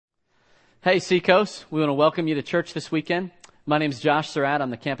Hey, Seacoast. We want to welcome you to church this weekend. My name is Josh Surratt.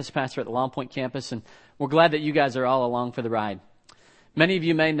 I'm the campus pastor at the Long Point campus, and we're glad that you guys are all along for the ride. Many of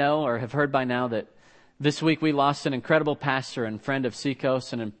you may know or have heard by now that this week we lost an incredible pastor and friend of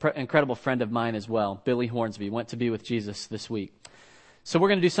Seacoast, and an incredible friend of mine as well. Billy Hornsby went to be with Jesus this week. So we're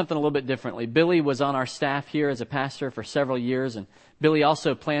going to do something a little bit differently. Billy was on our staff here as a pastor for several years, and Billy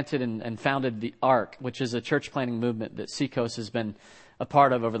also planted and founded the ARC, which is a church planting movement that Seacoast has been a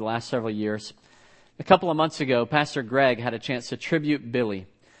part of over the last several years. A couple of months ago, Pastor Greg had a chance to tribute Billy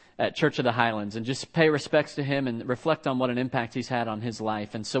at Church of the Highlands and just pay respects to him and reflect on what an impact he's had on his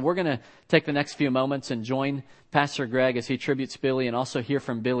life. And so we're going to take the next few moments and join Pastor Greg as he tributes Billy and also hear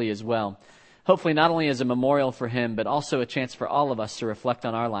from Billy as well. Hopefully not only as a memorial for him, but also a chance for all of us to reflect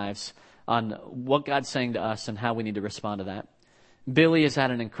on our lives, on what God's saying to us and how we need to respond to that. Billy has had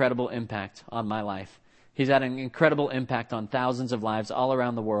an incredible impact on my life. He's had an incredible impact on thousands of lives all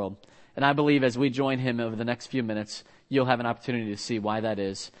around the world. And I believe as we join him over the next few minutes, you'll have an opportunity to see why that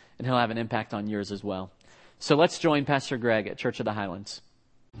is, and he'll have an impact on yours as well. So let's join Pastor Greg at Church of the Highlands.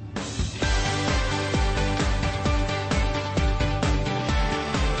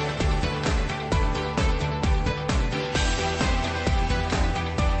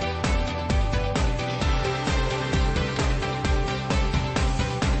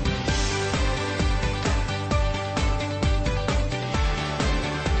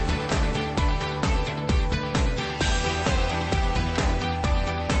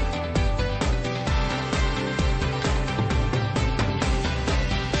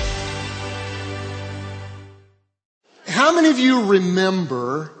 How many of you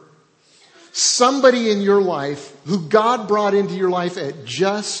remember somebody in your life who God brought into your life at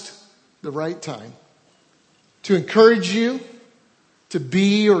just the right time to encourage you to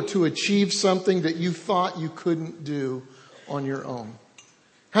be or to achieve something that you thought you couldn't do on your own?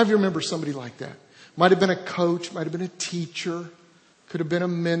 How do you remember somebody like that? Might have been a coach, might have been a teacher, could have been a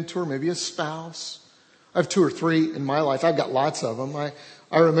mentor, maybe a spouse. I have 2 or 3 in my life. I've got lots of them. I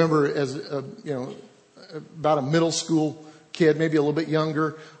remember as about a middle school kid, maybe a little bit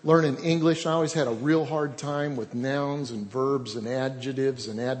younger, learning English. I always had a real hard time with nouns and verbs and adjectives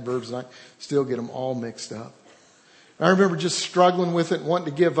and adverbs, and I still get them all mixed up. And I remember just struggling with it and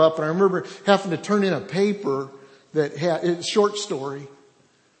wanting to give up. And I remember having to turn in a paper that had a short story,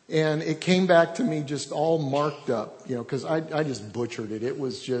 and it came back to me just all marked up, because I just butchered it. It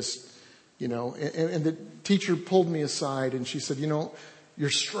was just, and the teacher pulled me aside and she said, you're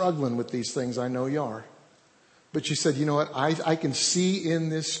struggling with these things. I know you are. But she said, you know what? I can see in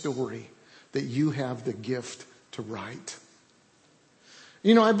this story that you have the gift to write.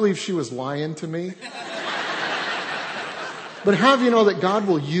 I believe she was lying to me. But how do you know that God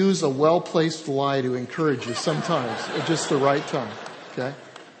will use a well-placed lie to encourage you sometimes at just the right time? Okay?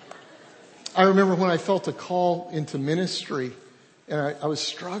 I remember when I felt a call into ministry, and I was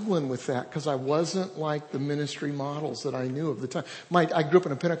struggling with that because I wasn't like the ministry models that I knew of the time. I grew up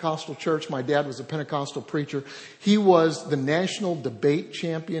in a Pentecostal church. My dad was a Pentecostal preacher. He was the national debate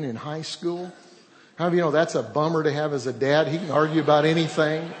champion in high school. How do you know that's a bummer to have as a dad? He can argue about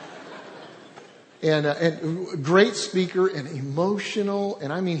anything. And great speaker and emotional.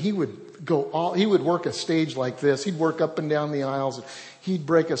 And I mean, he would work a stage like this. He'd work up and down the aisles. And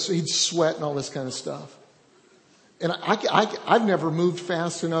he'd sweat and all this kind of stuff. And I've never moved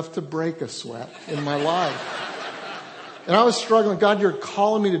fast enough to break a sweat in my life. And I was struggling. God, you're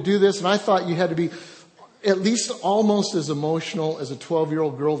calling me to do this. And I thought you had to be at least almost as emotional as a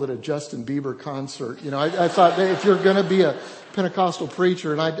 12-year-old girl at a Justin Bieber concert. I thought if you're going to be a Pentecostal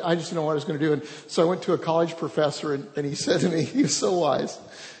preacher, and I just didn't know what I was going to do. And so I went to a college professor, and he said to me, he was so wise.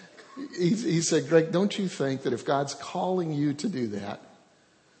 He said, Greg, don't you think that if God's calling you to do that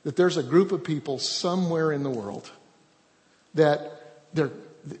there's a group of people somewhere in the world that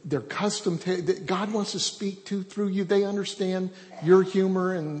they're custom to, that God wants to speak to through you. They understand your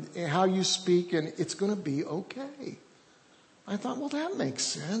humor and how you speak, and it's going to be okay. I thought, well, that makes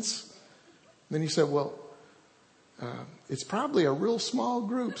sense. Then he said, well, it's probably a real small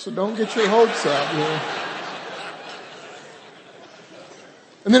group, so don't get your hopes up.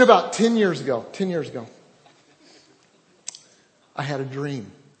 And then about 10 years ago, I had a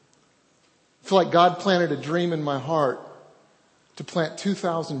dream. I feel like God planted a dream in my heart to plant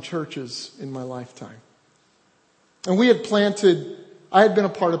 2,000 churches in my lifetime. And I had been a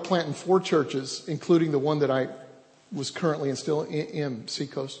part of planting 4 churches, including the one that I was currently and still in,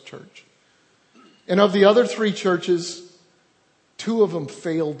 Seacoast Church. And of the other 3 churches, 2 of them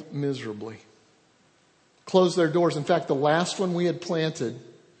failed miserably. Closed their doors. In fact, the last one we had planted,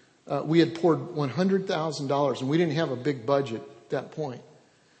 we had poured $100,000, and we didn't have a big budget at that point.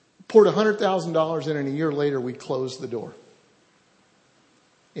 Poured $100,000 in, and a year later we closed the door.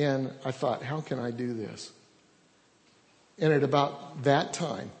 And I thought, how can I do this? And at about that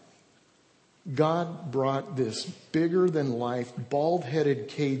time, God brought this bigger than life, bald-headed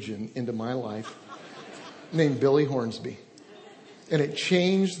Cajun into my life named Billy Hornsby. And it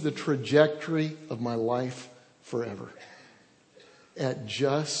changed the trajectory of my life forever. At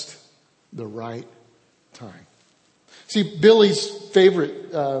just the right time. See, Billy's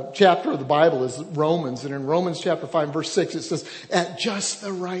favorite chapter of the Bible is Romans. And in Romans chapter 5 verse 6, it says, at just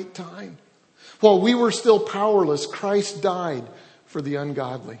the right time. While we were still powerless, Christ died for the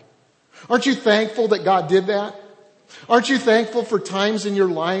ungodly. Aren't you thankful that God did that? Aren't you thankful for times in your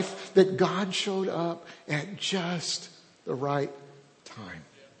life that God showed up at just the right time?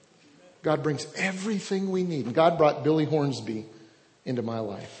 God brings everything we need. And God brought Billy Hornsby into my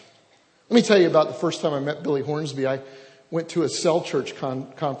life. Let me tell you about the first time I met Billy Hornsby. I went to a cell church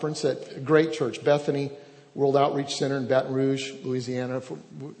conference at a great church, Bethany World Outreach Center in Baton Rouge, Louisiana.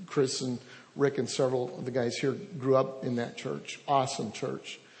 Chris and Rick and several of the guys here grew up in that church. Awesome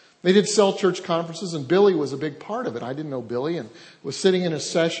church. They did cell church conferences, and Billy was a big part of it. I didn't know Billy, and was sitting in a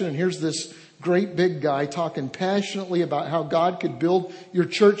session, and here's this great big guy talking passionately about how God could build your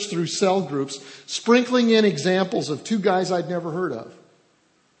church through cell groups, sprinkling in examples of two guys I'd never heard of,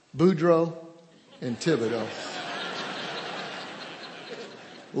 Boudreaux and Thibodeau.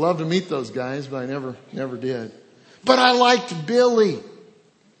 Love to meet those guys, but I never did. But I liked Billy.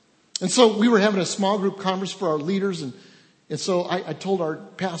 And so we were having a small group conference for our leaders, and so I told our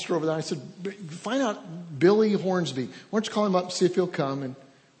pastor over there, I said, find out Billy Hornsby. Why don't you call him up and see if he'll come? And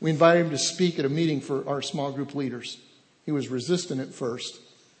we invited him to speak at a meeting for our small group leaders. He was resistant at first.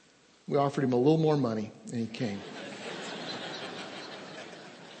 We offered him a little more money, and he came.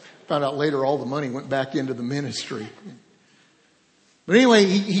 Found out later all the money went back into the ministry. But anyway,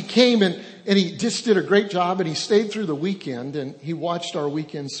 he came and he just did a great job, and he stayed through the weekend, and he watched our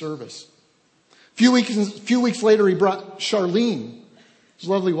weekend service. A few weeks later, he brought Charlene, his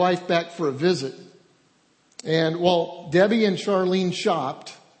lovely wife, back for a visit. And while Debbie and Charlene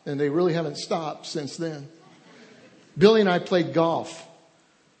shopped, and they really haven't stopped since then, Billy and I played golf.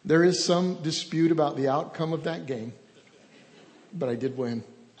 There is some dispute about the outcome of that game, but I did win.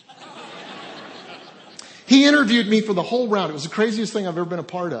 He interviewed me for the whole round. It was the craziest thing I've ever been a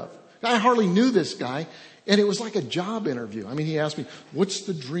part of. I hardly knew this guy. And it was like a job interview. I mean, he asked me, what's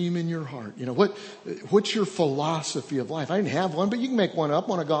the dream in your heart? You know, what's your philosophy of life? I didn't have one, but you can make one up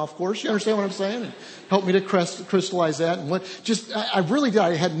on a golf course. You understand what I'm saying? And help me to crystallize that. And I really did.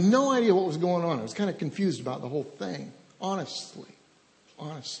 I had no idea what was going on. I was kind of confused about the whole thing. Honestly.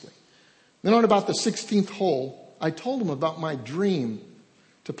 Then on about the 16th hole, I told him about my dream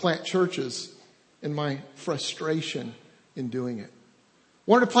to plant churches and my frustration in doing it.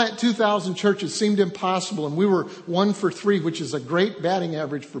 Wanted to plant 2,000 churches, seemed impossible, and we were 1 for 3, which is a great batting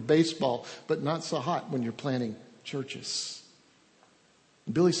average for baseball, but not so hot when you're planting churches.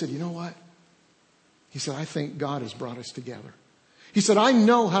 And Billy said, you know what? He said, I think God has brought us together. He said, I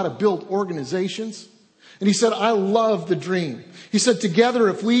know how to build organizations. And he said, I love the dream. He said, together,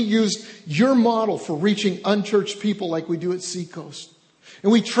 if we used your model for reaching unchurched people like we do at Seacoast,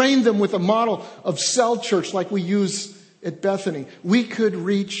 and we trained them with a model of cell church like we use at Bethany, we could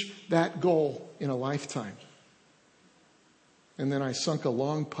reach that goal in a lifetime. And then I sunk a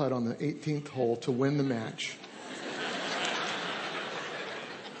long putt on the 18th hole to win the match.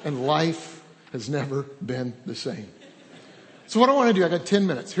 And life has never been the same. So what I want to do, I got 10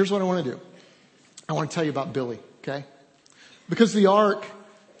 minutes. Here's what I want to do. I want to tell you about Billy, okay? Because the ark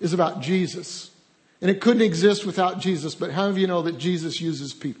is about Jesus. And it couldn't exist without Jesus. But how many of you know that Jesus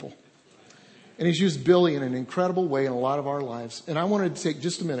uses people? And he's used Billy in an incredible way in a lot of our lives. And I wanted to take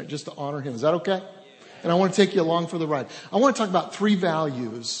just a minute just to honor him. Is that okay? And I want to take you along for the ride. I want to talk about 3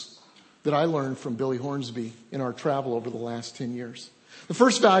 values that I learned from Billy Hornsby in our travel over the last 10 years. The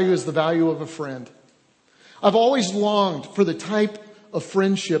first value is the value of a friend. I've always longed for the type of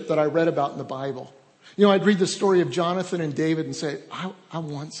friendship that I read about in the Bible. You know, I'd read the story of Jonathan and David and say, I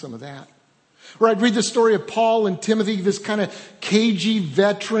want some of that. Or I'd read the story of Paul and Timothy, this kind of cagey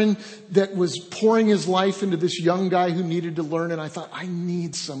veteran that was pouring his life into this young guy who needed to learn. And I thought, I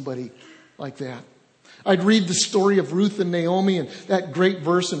need somebody like that. I'd read the story of Ruth and Naomi and that great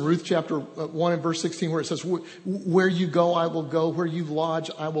verse in Ruth chapter 1 and verse 16 where it says, where you go, I will go. Where you lodge,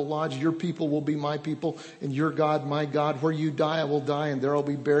 I will lodge. Your people will be my people and your God, my God. Where you die, I will die and there I'll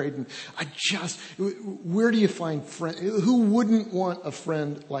be buried. And where do you find friends? Who wouldn't want a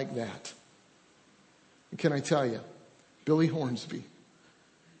friend like that? Can I tell you, Billy Hornsby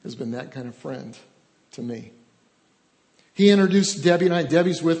has been that kind of friend to me. He introduced Debbie and I.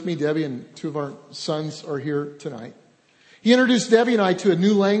 Debbie's with me. Debbie and two of our sons are here tonight. He introduced Debbie and I to a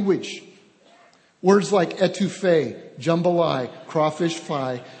new language. Words like etouffee, jambalaya, crawfish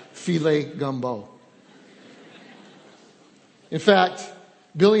fry, filet gumbo. In fact,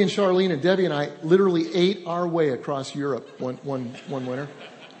 Billy and Charlene and Debbie and I literally ate our way across Europe one winter.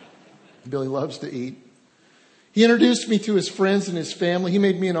 Billy loves to eat. He introduced me to his friends and his family. He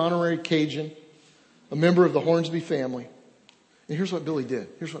made me an honorary Cajun, a member of the Hornsby family. And here's what Billy did.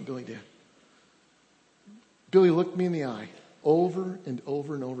 Billy looked me in the eye over and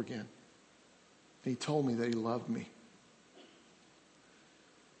over and over again. And he told me that he loved me.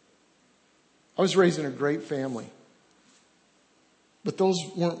 I was raised in a great family. But those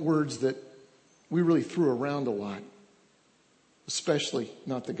weren't words that we really threw around a lot. Especially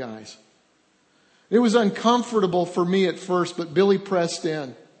not the guys. It was uncomfortable for me at first, but Billy pressed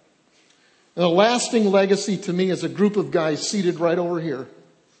in. And a lasting legacy to me is a group of guys seated right over here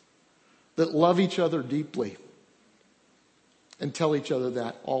that love each other deeply and tell each other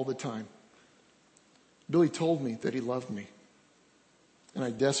that all the time. Billy told me that he loved me, and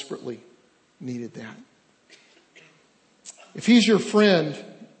I desperately needed that. If he's your friend,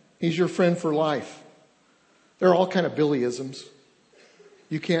 he's your friend for life. There are all kind of Billyisms.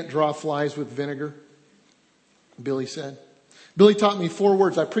 You can't draw flies with vinegar, Billy said. Billy taught me 4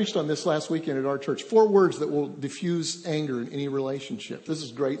 words. I preached on this last weekend at our church. 4 words that will diffuse anger in any relationship. This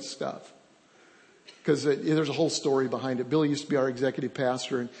is great stuff. Because there's a whole story behind it. Billy used to be our executive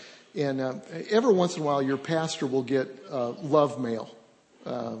pastor. And every once in a while, your pastor will get love mail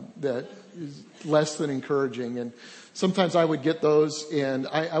that is less than encouraging. And sometimes I would get those, and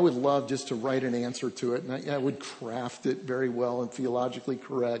I would love just to write an answer to it. And I would craft it very well and theologically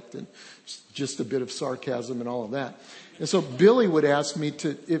correct and just a bit of sarcasm and all of that. And so Billy would ask me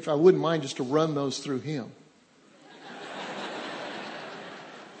to, if I wouldn't mind, just to run those through him.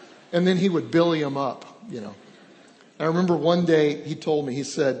 And then he would Billy them up, I remember one day he told me, he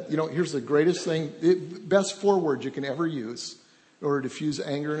said, here's the greatest thing, best 4 words you can ever use in order to diffuse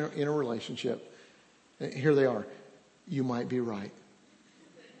anger in a relationship. Here they are. You might be right.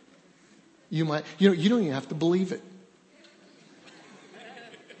 You might, you don't even have to believe it.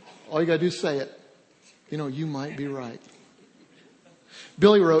 All you got to do is say it. You might be right.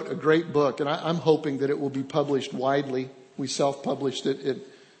 Billy wrote a great book, and I'm hoping that it will be published widely. We self-published it at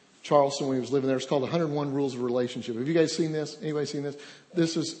Charleston when he was living there. It's called 101 Rules of Relationship. Have you guys seen this? Anybody seen this?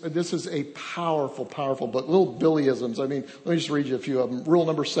 This is a powerful, powerful book. Little Billyisms. Let me just read you a few of them. Rule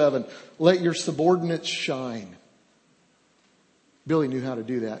number 7, let your subordinates shine. Billy knew how to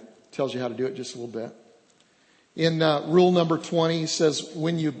do that. Tells you how to do it just a little bit. In rule number 20, he says,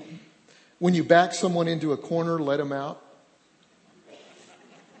 when you back someone into a corner, let them out.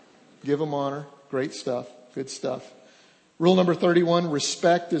 Give them honor. Great stuff. Good stuff. Rule number 31,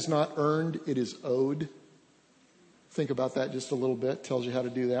 respect is not earned, it is owed. Think about that just a little bit. Tells you how to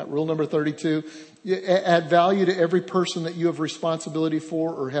do that. Rule number 32, add value to every person that you have responsibility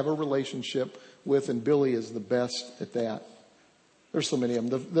for or have a relationship with, and Billy is the best at that. There's so many of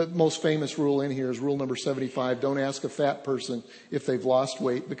them. The most famous rule in here is rule number 75, don't ask a fat person if they've lost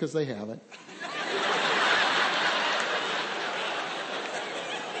weight, because they haven't.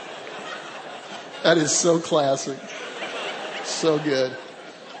 That is so classic. So good.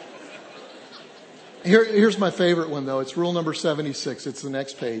 Here's my favorite one, though. It's rule number 76. It's the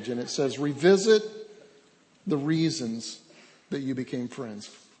next page. And it says, revisit the reasons that you became friends.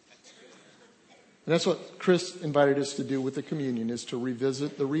 And that's what Chris invited us to do with the communion, is to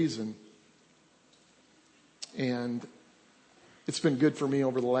revisit the reason. And it's been good for me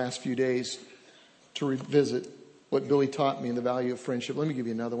over the last few days to revisit what Billy taught me and the value of friendship. Let me give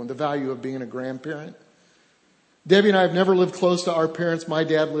you another one. The value of being a grandparent. Debbie and I have never lived close to our parents. My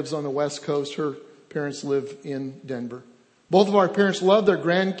dad lives on the West Coast. Her parents live in Denver. Both of our parents love their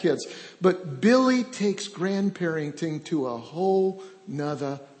grandkids. But Billy takes grandparenting to a whole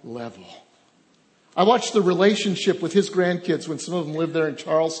nother level. I watched the relationship with his grandkids when some of them lived there in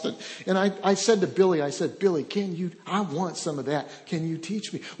Charleston. And I said to Billy, Billy, I want some of that. Can you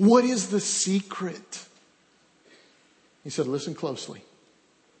teach me? What is the secret? He said, listen closely.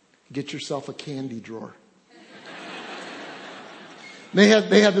 Get yourself a candy drawer. They had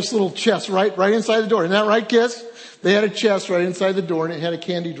this little chest right inside the door. Isn't that right, kids? They had a chest right inside the door, and it had a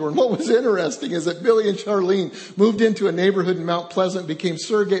candy drawer. And what was interesting is that Billy and Charlene moved into a neighborhood in Mount Pleasant, became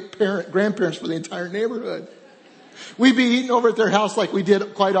surrogate grandparents for the entire neighborhood. We'd be eating over at their house like we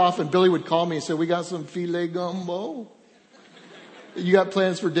did quite often. Billy would call me and say, we got some filet gumbo. You got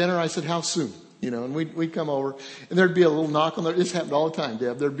plans for dinner? I said, how soon? And we'd come over, and there'd be a little knock on the door. This happened all the time,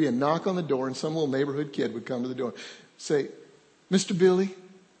 Deb. There'd be a knock on the door, and some little neighborhood kid would come to the door. say, Mr. Billy,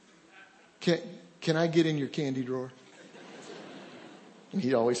 can I get in your candy drawer? And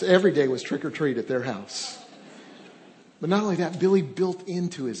he'd always, every day was trick or treat at their house. But not only that, Billy built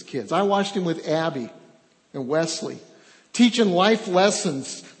into his kids. I watched him with Abby and Wesley, teaching life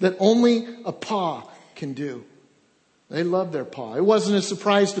lessons that only a pa can do. They loved their pa. It wasn't a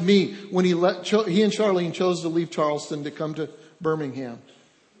surprise to me when he and Charlene chose to leave Charleston to come to Birmingham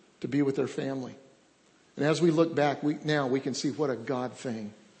to be with their family. And as we look back, we can see what a God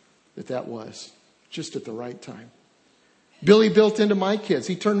thing that was, just at the right time. Billy built into my kids.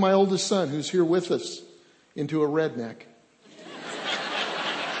 He turned my oldest son, who's here with us, into a redneck.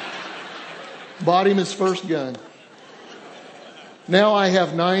 Bought him his first gun. Now I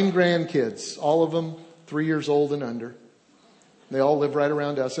have 9 grandkids, all of them 3 years old and under. They all live right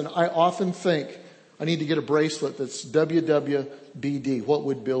around us. And I often think I need to get a bracelet that's WWBD. What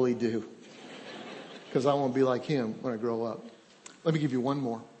would Billy do? Because I want to be like him when I grow up. Let me give you one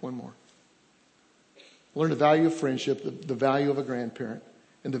more. Learn the value of friendship, the value of a grandparent,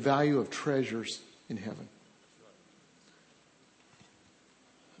 and the value of treasures in heaven.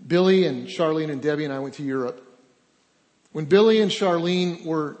 Billy and Charlene and Debbie and I went to Europe. When Billy and Charlene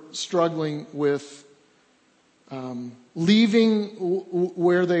were struggling with leaving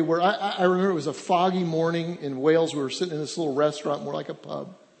where they were, I remember it was a foggy morning in Wales. We were sitting in this little restaurant, more like a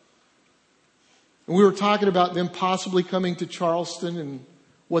pub. And we were talking about them possibly coming to Charleston and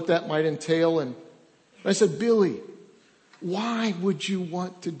what that might entail. And I said, Billy, why would you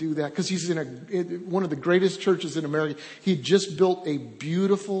want to do that? Because he's in one of the greatest churches in America. He just built a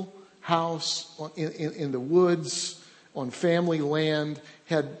beautiful house in the woods on family land,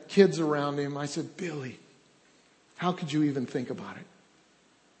 had kids around him. I said, Billy, how could you even think about it?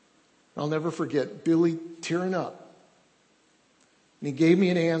 I'll never forget Billy tearing up. And he gave me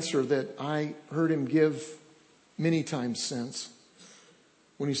an answer that I heard him give many times since.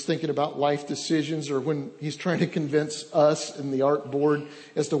 When he's thinking about life decisions, or when he's trying to convince us in the art board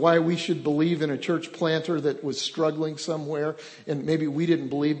as to why we should believe in a church planter that was struggling somewhere, and maybe we didn't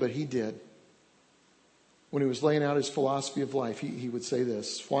believe, but he did. When he was laying out his philosophy of life, he would say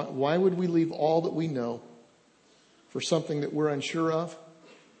this: why would we leave all that we know for something that we're unsure of?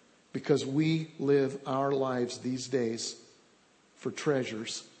 Because we live our lives these days for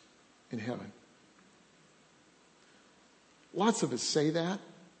treasures in heaven. Lots of us say that.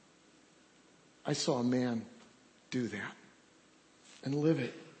 I saw a man do that and live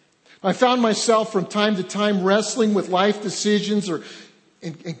it. I found myself from time to time wrestling with life decisions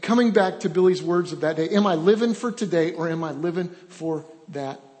and coming back to Billy's words of that day. Am I living for today, or am I living for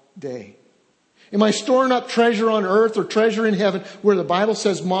that day? Am I storing up treasure on earth or treasure in heaven, where the Bible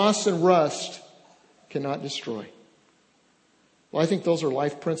says moss and rust cannot destroy? Well, I think those are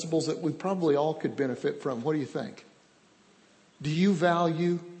life principles that we probably all could benefit from. What do you think? Do you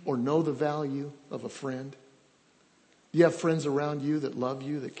value or know the value of a friend? Do you have friends around you that love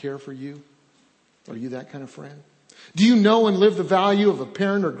you, that care for you? Are you that kind of friend? Do you know and live the value of a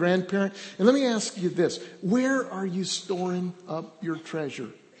parent or grandparent? And let me ask you this: where are you storing up your treasure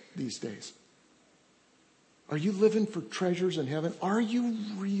these days? Are you living for treasures in heaven? Are you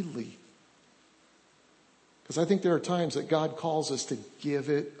really? Because I think there are times that God calls us to give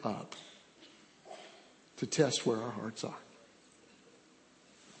it up, to test where our hearts are.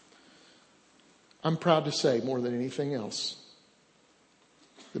 I'm proud to say, more than anything else,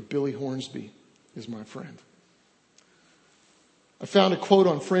 that Billy Hornsby is my friend. I found a quote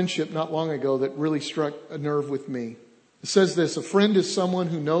on friendship not long ago that really struck a nerve with me. It says this: a friend is someone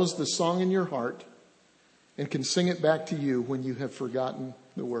who knows the song in your heart and can sing it back to you when you have forgotten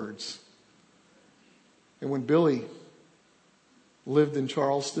the words. And when Billy lived in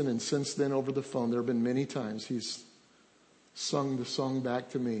Charleston, and since then over the phone, there have been many times he's sung the song back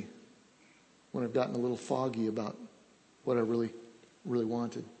to me when I've gotten a little foggy about what I really, really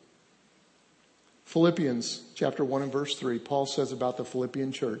wanted. Philippians chapter 1 and verse 3, Paul says about the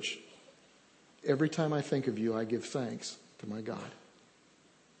Philippian church, every time I think of you, I give thanks to my God.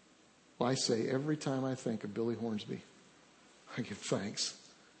 Well, I say every time I think of Billy Hornsby, I give thanks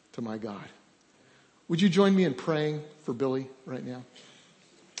to my God. Would you join me in praying for Billy right now?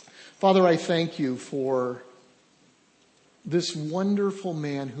 Father, I thank you for this wonderful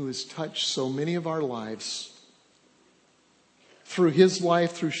man who has touched so many of our lives. Through his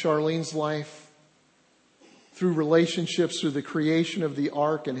life, through Charlene's life, through relationships, through the creation of the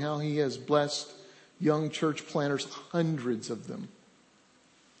ark, and how he has blessed young church planters, hundreds of them,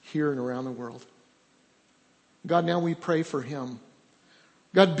 here and around the world. God, now we pray for him.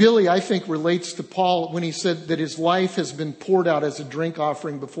 God, Billy, I think, relates to Paul when he said that his life has been poured out as a drink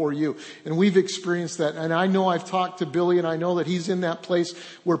offering before you. And we've experienced that. And I know I've talked to Billy, and I know that he's in that place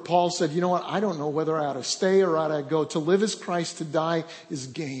where Paul said, you know what, I don't know whether I ought to stay or ought to go. To live is Christ, to die is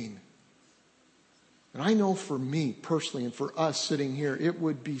gain. And I know for me personally and for us sitting here, it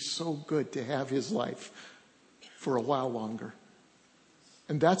would be so good to have his life for a while longer.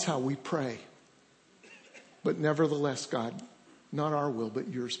 And that's how we pray. But nevertheless, God, not our will, but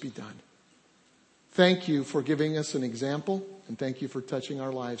yours be done. Thank you for giving us an example, and thank you for touching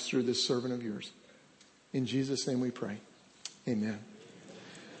our lives through this servant of yours. In Jesus' name we pray. Amen.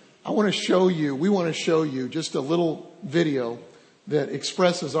 we want to show you just a little video that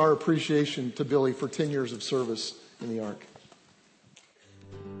expresses our appreciation to Billy for 10 years of service in the Ark.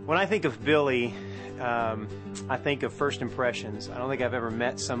 When I think of Billy, I think of first impressions. I don't think I've ever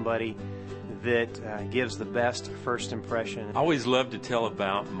met somebody that gives the best first impression. I always love to tell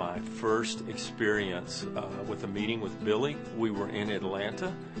about my first experience with a meeting with Billy. We were in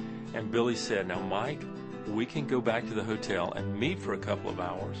Atlanta, and Billy said, "Now, Mike, we can go back to the hotel and meet for a couple of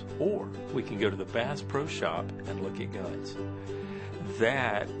hours, or we can go to the Bass Pro Shop and look at guns."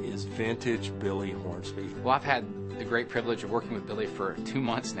 That is vintage Billy Hornsby. Well, I've had the great privilege of working with Billy for 2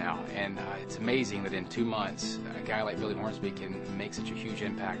 months now, and it's amazing that in 2 months, a guy like Billy Hornsby can make such a huge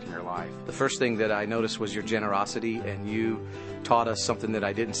impact in your life. The first thing that I noticed was your generosity, and you taught us something that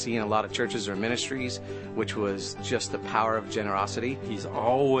I didn't see in a lot of churches or ministries, which was just the power of generosity. He's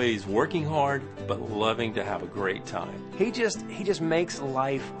always working hard, but loving to have a great time. He just makes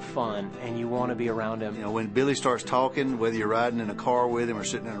life fun, and you want to be around him. You know, when Billy starts talking, whether you're riding in a car with him or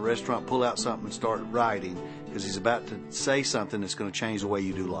sitting in a restaurant, pull out something and start writing, because he's about to say something that's going to change the way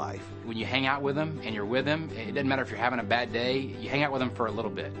you do life. When you hang out with him and you're with him, it doesn't matter if you're having a bad day, you hang out with him for a little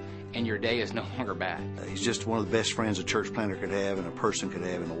bit, and your day is no longer bad. He's just one of the best friends a church planter could have and a person could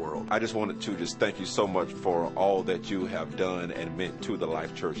have in the world. I just wanted to thank you so much for all that you have done and meant to the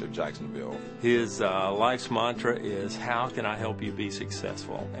Life Church of Jacksonville. His life's mantra is, how can I help you be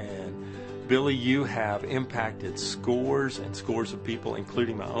successful? And Billy, you have impacted scores and scores of people,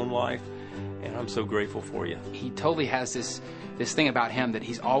 including my own life, and I'm so grateful for you. He totally has this thing about him that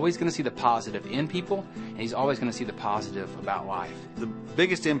he's always going to see the positive in people, and he's always going to see the positive about life. The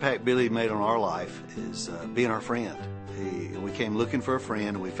biggest impact Billy made on our life is being our friend. We came looking for a friend,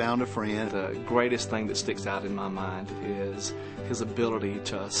 and we found a friend. The greatest thing that sticks out in my mind is his ability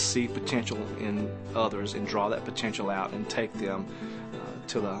to see potential in others and draw that potential out and take them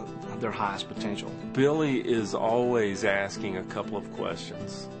to their highest potential. Billy is always asking a couple of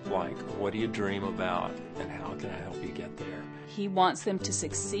questions, like, what do you dream about, and how can I help you get there? He wants them to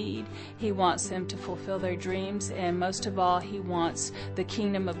succeed. He wants them to fulfill their dreams. And most of all, he wants the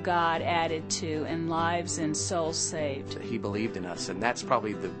kingdom of God added to and lives and souls saved. He believed in us, and that's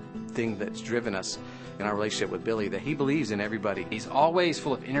probably the thing that's driven us in our relationship with Billy, that he believes in everybody. He's always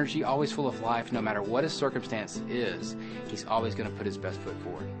full of energy, always full of life. No matter what his circumstance is, he's always going to put his best foot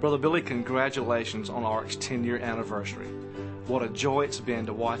forward. Brother Billy, congratulations on ARC's 10-year anniversary. What a joy it's been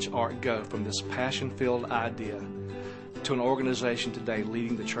to watch ARC go from this passion-filled idea to an organization today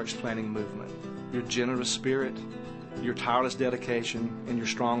leading the church planting movement. Your generous spirit, your tireless dedication, and your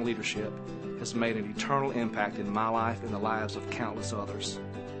strong leadership has made an eternal impact in my life and the lives of countless others.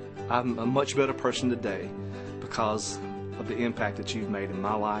 I'm a much better person today because of the impact that you've made in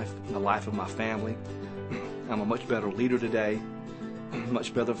my life, in the life of my family. I'm a much better leader today,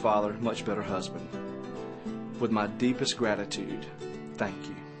 much better father, much better husband. With my deepest gratitude, thank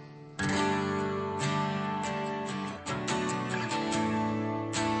you.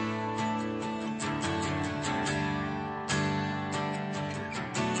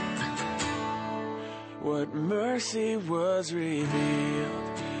 What mercy was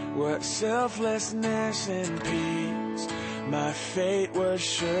revealed, what selflessness and peace. My fate was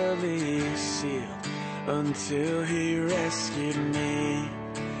surely sealed until he rescued me.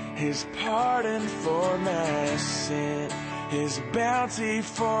 His pardon for my sin, his bounty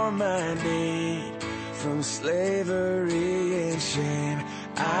for my need. From slavery and shame,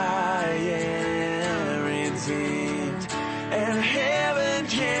 I am redeemed. And heaven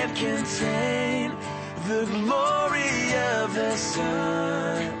can't contain the glory of the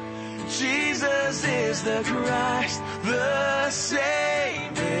Son. Jesus is the Christ, the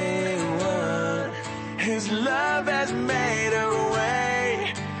saving one. His love has made a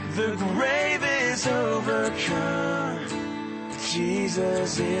way, the grave is overcome.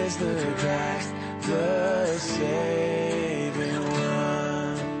 Jesus is the Christ, the saving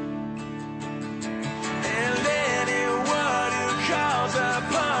one. And anyone who calls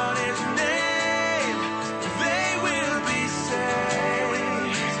upon his name, they will be saved.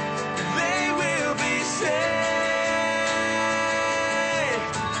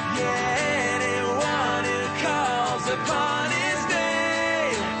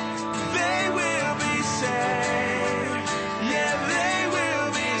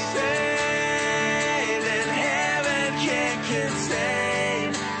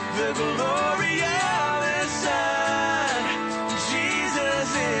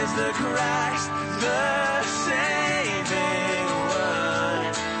 is the Christ, the saving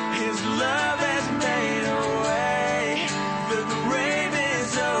one. His love has made a way. The grave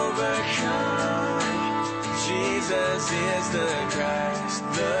is overcome. Jesus is the Christ,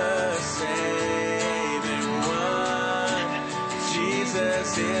 the saving one.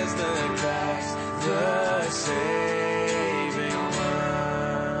 Jesus is the Christ, the saving one.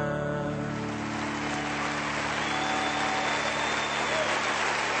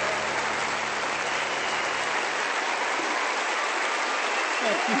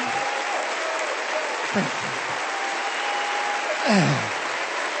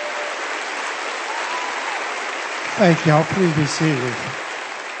 Thank y'all. Please be seated.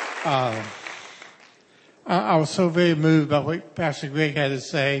 I was so very moved by what Pastor Greg had to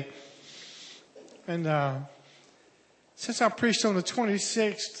say. And since I preached on the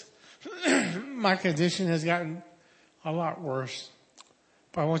 26th, my condition has gotten a lot worse.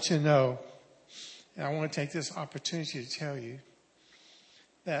 But I want you to know, and I want to take this opportunity to tell you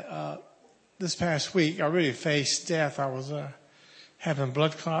that this past week I really faced death. I was having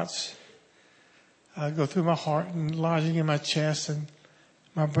blood clots go through my heart and lodging in my chest, and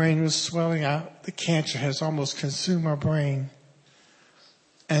my brain was swelling out. The cancer has almost consumed my brain.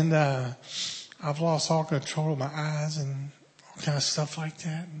 And I've lost all control of my eyes and all kind of stuff like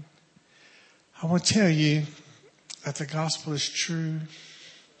that. And I want to tell you that the gospel is true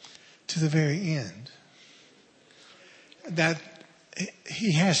to the very end. That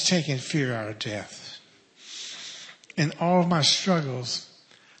he has taken fear out of death. In all of my struggles,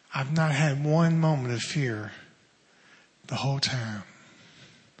 I've not had one moment of fear the whole time.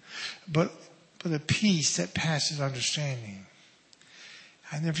 But a peace that passes understanding.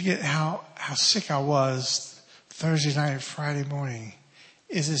 I never forget how sick I was Thursday night and Friday morning.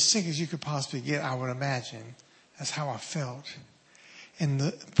 Is as sick as you could possibly get, I would imagine. That's how I felt. And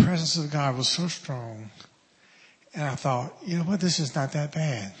the presence of God was so strong. And I thought, you know what, this is not that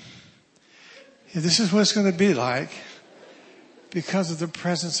bad. This is what it's going to be like because of the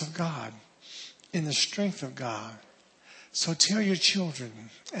presence of God and the strength of God. So tell your children,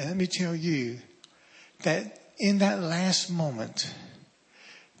 and let me tell you, that in that last moment,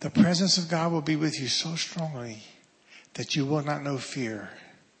 the presence of God will be with you so strongly that you will not know fear,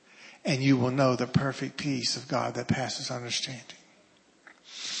 and you will know the perfect peace of God that passes understanding.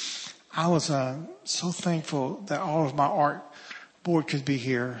 I was so thankful that all of my ARC board could be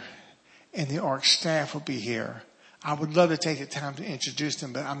here, and the ARC staff will be here. I would love to take the time to introduce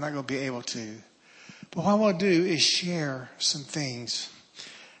them, but I'm not going to be able to. But what I want to do is share some things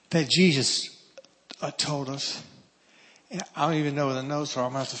that Jesus told us. And I don't even know where the notes are.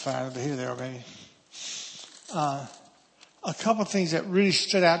 I'm going to have to find them, but here they are, baby. A couple of things that really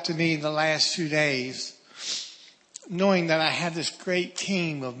stood out to me in the last few days, knowing that I have this great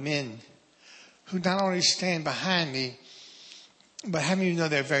team of men who not only stand behind me, but how many of you know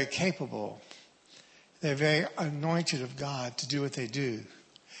they're very capable? They're very anointed of God to do what they do.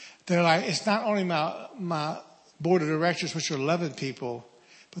 They're like, it's not only my board of directors, which are 11 people,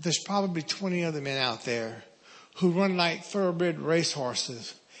 but there's probably 20 other men out there who run like thoroughbred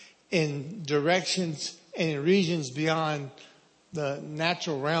racehorses in directions and in regions beyond the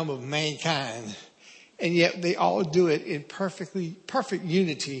natural realm of mankind. And yet they all do it in perfect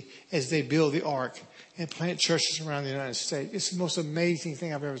unity as they build the ark and plant churches around the United States. It's the most amazing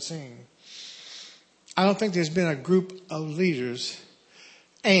thing I've ever seen. I don't think there's been a group of leaders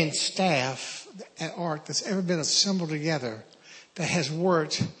and staff at ARC that's ever been assembled together that has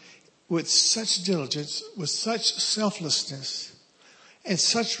worked with such diligence, with such selflessness, and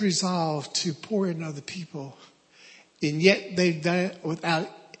such resolve to pour into other people. And yet they've done it without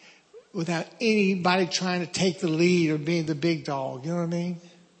anybody trying to take the lead or being the big dog. You know what I mean?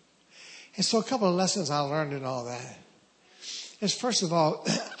 And so a couple of lessons I learned in all that is, first of all,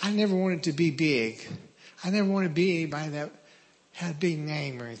 I never wanted to be big. I never wanted to be anybody that had a big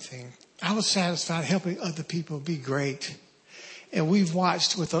name or anything. I was satisfied helping other people be great. And we've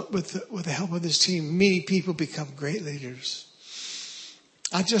watched with the help of this team, many people become great leaders.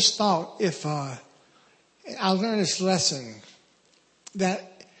 I just thought I learned this lesson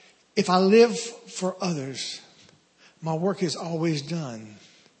that if I live for others, my work is always done.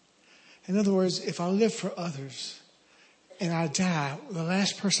 In other words, if I live for others and I die, the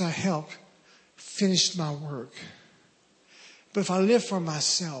last person I helped finished my work. But if I live for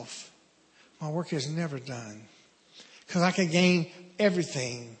myself, my work is never done. Because I can gain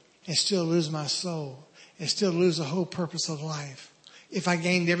everything and still lose my soul and still lose the whole purpose of life. If I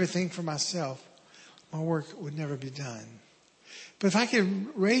gained everything for myself, my work would never be done. But if I could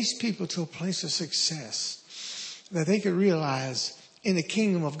raise people to a place of success, that they could realize in the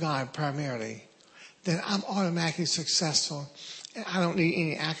kingdom of God primarily, then I'm automatically successful. And I don't need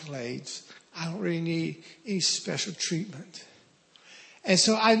any accolades. I don't really need any special treatment. And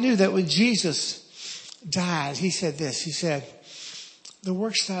so I knew that when Jesus died, he said this. He said, the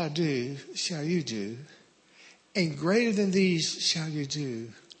works that I do shall you do, and greater than these shall you do,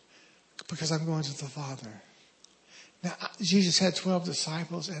 because I'm going to the Father. Now, Jesus had 12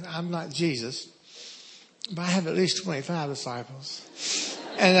 disciples, and I'm not Jesus, but I have at least 25 disciples.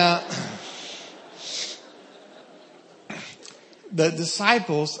 And the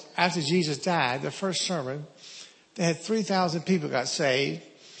disciples, after Jesus died, the first sermon, they had 3,000 people got saved.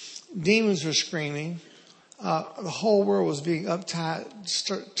 Demons were screaming. The whole world was being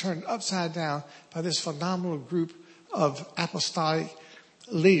turned upside down by this phenomenal group of apostolic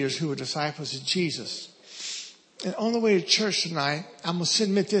leaders who were disciples of Jesus. And on the way to church tonight, I'm going to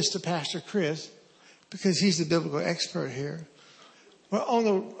submit this to Pastor Chris because he's the biblical expert here. Well,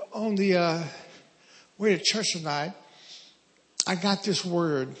 on the way to church tonight, I got this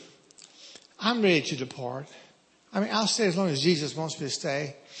word. I'm ready to depart. I mean, I'll stay as long as Jesus wants me to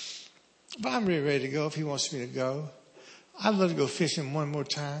stay. But I'm really ready to go if he wants me to go. I'd love to go fishing one more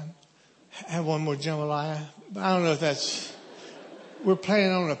time. Have one more jambalaya. But I don't know if that's... We're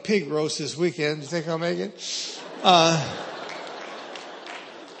planning on a pig roast this weekend. Do you think I'll make it?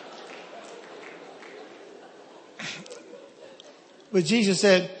 But Jesus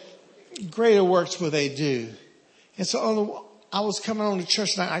said, greater works will they do. And so I was coming on to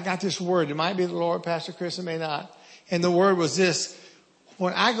church tonight. I got this word. It might be the Lord, Pastor Chris, it may not. And the word was this.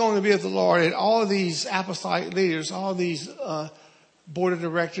 When I go to be with the Lord, and all of these apostolic leaders, all these board of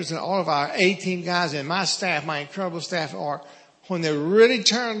directors, and all of our 18 guys and my staff, my incredible staff, are when they're really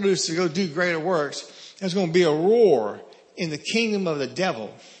turned loose to go do greater works, there's going to be a roar in the kingdom of the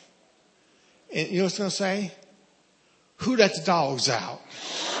devil. And you know what it's going to say? Who let the dogs out?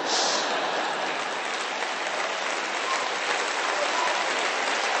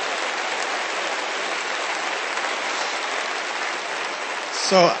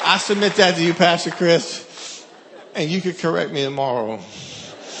 So I submit that to you, Pastor Chris, and you can correct me tomorrow.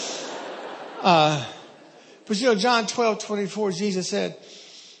 But you know, John 12:24, Jesus said,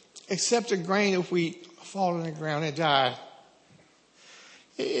 except a grain of wheat fall in the ground and die,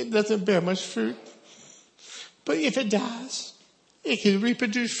 it doesn't bear much fruit. But if it dies, it can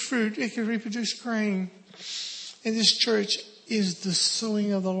reproduce fruit. It can reproduce grain. And this church is the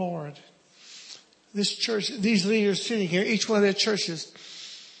sowing of the Lord. This church, these leaders sitting here, each one of their churches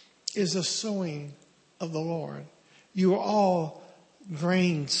is the sowing of the Lord. You are all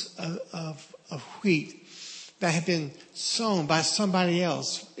grains of wheat that have been sown by somebody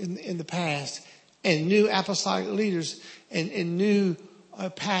else in the past, and new apostolic leaders and new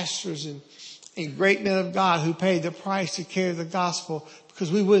pastors and great men of God who paid the price to carry the gospel,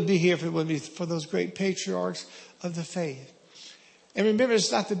 because we wouldn't be here if it wouldn't be for those great patriarchs of the faith. And remember,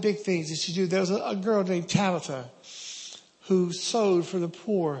 it's not the big things that you do. There was a girl named Tabitha who sewed for the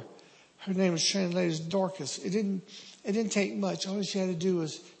poor. Her name was translated as Dorcas. It didn't take much. All she had to do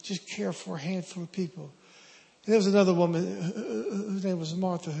was just care for a handful of people. And there was another woman whose name was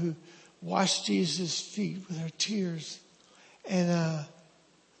Martha who washed Jesus' feet with her tears. And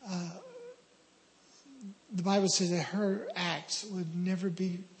the Bible says that her acts would never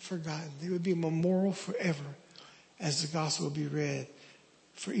be forgotten. They would be a memorial forever as the gospel would be read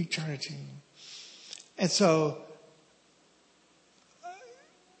for eternity. And so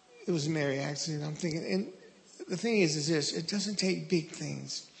it was a merry accident, I'm thinking. And the thing is this, it doesn't take big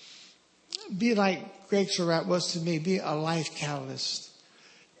things. Be like Greg Surratt was to me, be a life catalyst.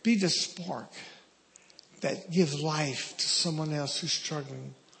 Be the spark that gives life to someone else who's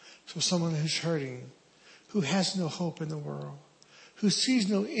struggling, to someone who's hurting, who has no hope in the world, who sees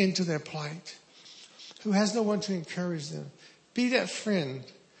no end to their plight, who has no one to encourage them. Be that friend,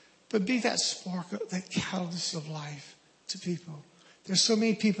 but be that spark, that catalyst of life to people. There's so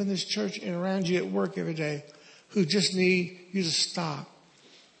many people in this church and around you at work every day who just need you to stop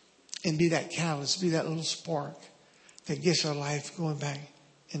and be that catalyst, be that little spark that gets our life going back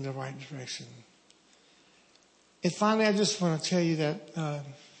in the right direction. And finally, I just want to tell you that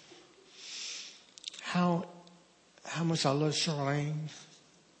how much I love Charlene.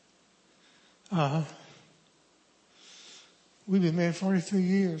 We've been married 43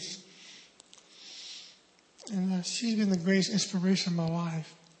 years. And she's been the greatest inspiration of my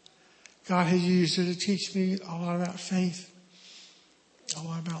life. God has used her to teach me a lot about faith, a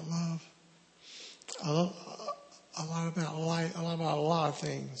lot about love, a lot about life, a lot of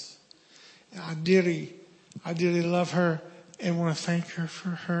things. And I dearly love her and want to thank her for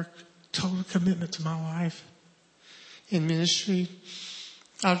her total commitment to my life. in ministry.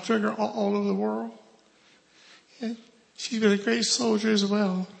 I've drug her all over the world. And she's been a great soldier as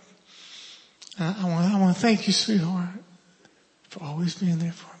well. I want to thank you, sweetheart, for always being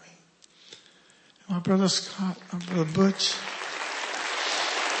there for me. And my brother Scott, my brother Butch.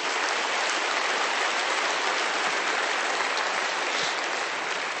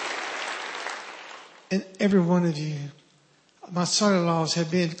 And every one of you, my son-in-laws have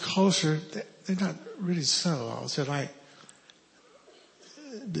been closer. They're not really son-in-laws. They're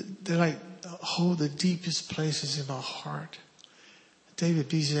like hold the deepest places in my heart. David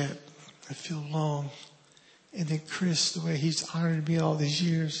Bezat, I feel long. And then Chris, the way he's honored me all these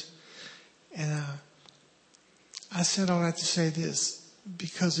years. And I said all that to say this.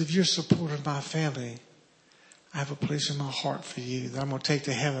 Because of your support of my family, I have a place in my heart for you that I'm going to take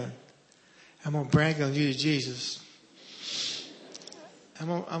to heaven. I'm going to brag on you to Jesus. I'm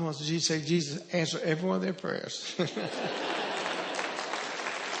going to say, Jesus, answer every one of their prayers.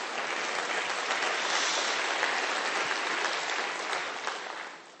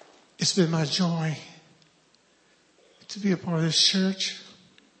 It's been my joy to be a part of this church,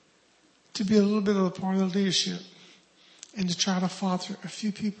 to be a little bit of a part of the leadership, and to try to father a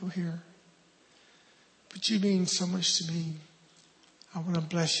few people here. But you mean so much to me. I want to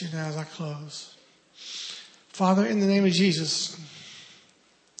bless you now as I close. Father, in the name of Jesus,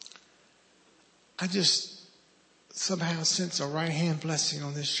 I just somehow sense a right hand blessing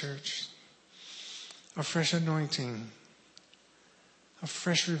on this church. A fresh anointing. A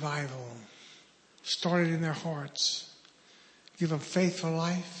fresh revival. Started in their hearts. Give them faith for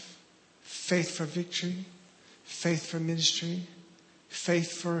life. Faith for victory. Faith for ministry.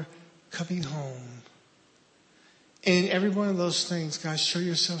 Faith for coming home. And in every one of those things, God, show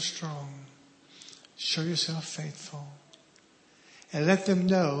yourself strong. Show yourself faithful. And let them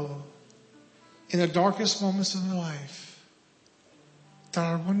know in the darkest moments of their life that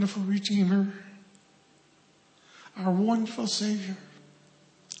our wonderful Redeemer, our wonderful Savior,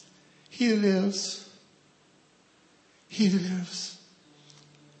 He lives. He lives.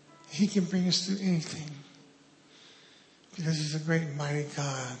 He can bring us through anything because He's a great and mighty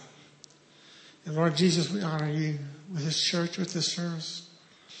God. And Lord Jesus, we honor you with this church, with this service,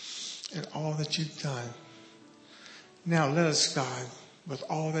 and all that you've done. Now let us, God, with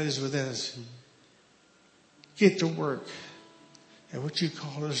all that is within us, get to work at what you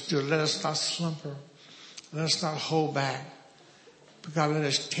call us to do. Let us not slumber. Let us not hold back. But God, let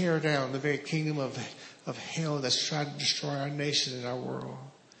us tear down the very kingdom of hell that's tried to destroy our nation and our world.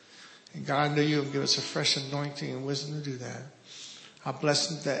 And God, I know you'll give us a fresh anointing and wisdom to do that. I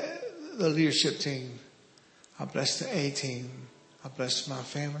bless the leadership team. I bless the A team. I bless my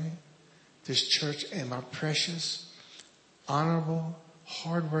family, this church, and my precious, honorable,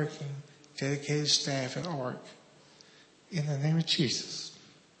 hardworking, dedicated staff at ARC. In the name of Jesus.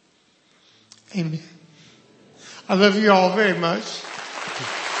 Amen. I love you all very much.